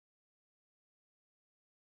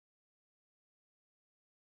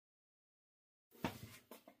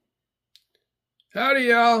Howdy,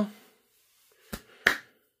 y'all.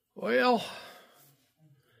 Well,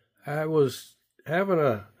 I was having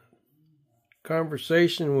a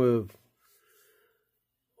conversation with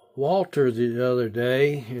Walter the other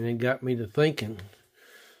day, and it got me to thinking.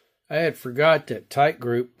 I had forgot that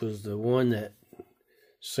Titegroup was the one that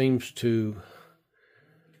seems to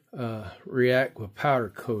react with powder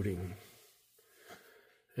coating.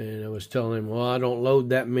 And I was telling him, well, I don't load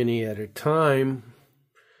that many at a time,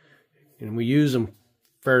 and we use them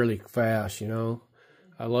fairly fast, you know.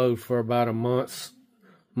 I load for about a month's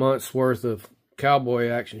worth of cowboy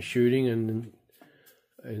action shooting, and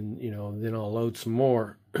you know, then I'll load some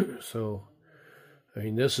more. So, I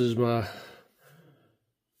mean, this is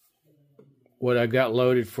what I got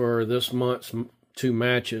loaded for this month's 2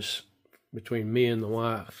 matches between me and the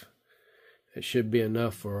wife. It should be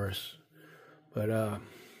enough for us. But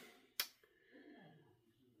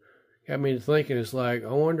got me to thinking, it's like,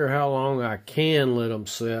 I wonder how long I can let them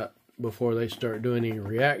set before they start doing any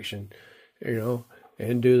reaction, you know,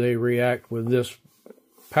 and do they react with this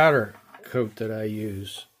powder coat that I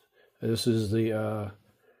use. This is the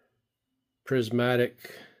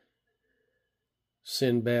prismatic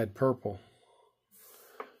Sinbad purple.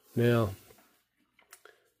 Now,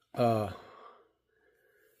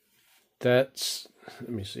 that's, let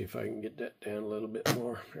me see if I can get that down a little bit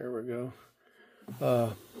more. There we go.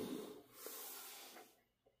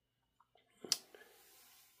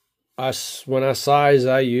 When I size,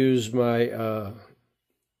 I use my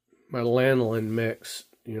my lanolin mix,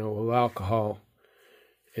 you know, with alcohol,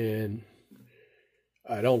 and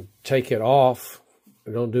I don't take it off.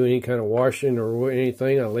 I don't do any kind of washing or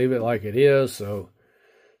anything. I leave it like it is. So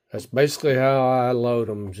that's basically how I load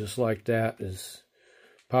them, just like that. Is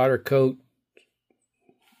powder coat,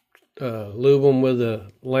 lube them with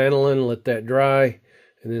the lanolin, let that dry,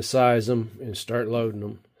 and then size them and start loading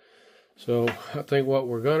them. So I think what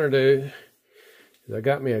we're going to do is, I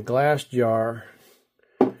got me a glass jar.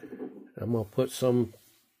 I'm going to put some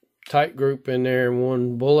Titegroup in there and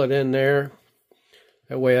 1 bullet in there.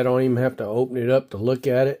 That way I don't even have to open it up to look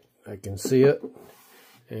at it. I can see it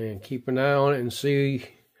and keep an eye on it and see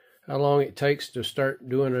how long it takes to start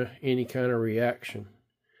doing any kind of reaction.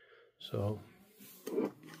 So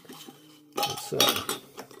let's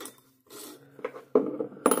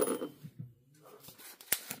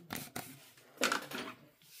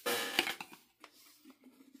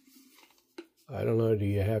I don't know, do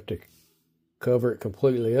you have to cover it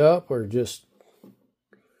completely up or just...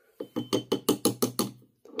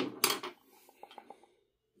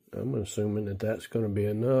 I'm assuming that that's going to be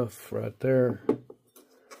enough right there.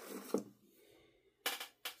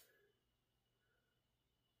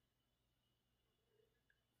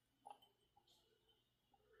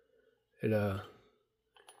 It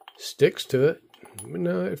sticks to it, but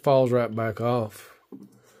no, it falls right back off.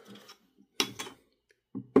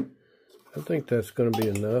 I think that's going to be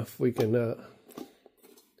enough. We can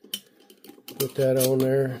put that on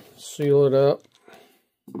there, seal it up.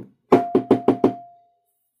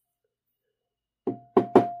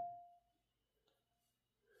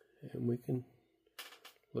 And we can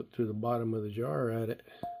look through the bottom of the jar at it.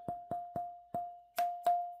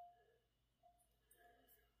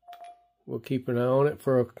 We'll keep an eye on it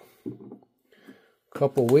for a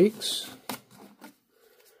couple weeks.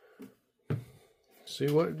 See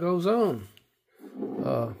what goes on.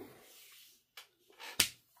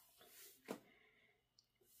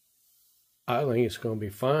 I think it's going to be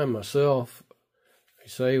fine myself. I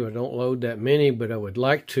say I don't load that many, but I would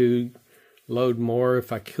like to load more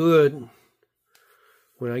if I could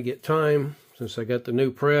when I get time. Since I got the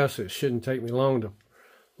new press, it shouldn't take me long to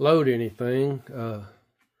load anything. I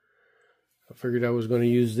figured I was going to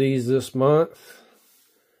use these this month,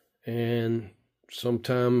 and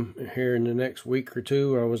sometime here in the next week or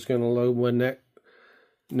two, I was going to load one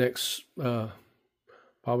next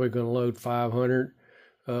probably going to load 500.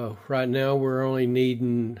 Right now we're only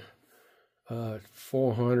needing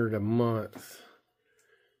 400 a month.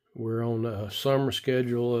 We're on a summer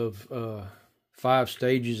schedule of 5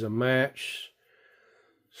 stages a match.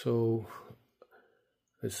 So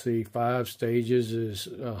let's see, 5 stages is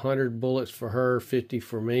 100 bullets for her, 50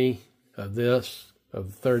 for me of this,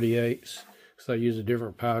 of the 38s. Because I use a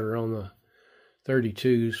different powder on the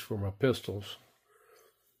 32s for my pistols.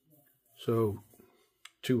 So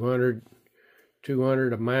 200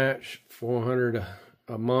 a match, 400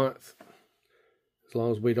 a month. As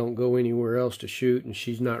long as we don't go anywhere else to shoot, and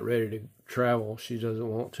she's not ready to travel. She doesn't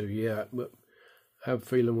want to yet, but I have a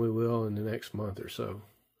feeling we will in the next month or so.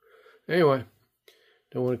 Anyway,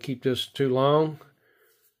 don't want to keep this too long.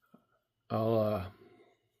 I'll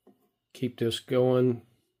keep this going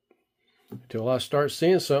Until I start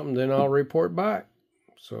seeing something, then I'll report back.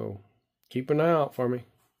 So keep an eye out for me.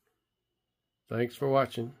 Thanks for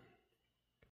watching.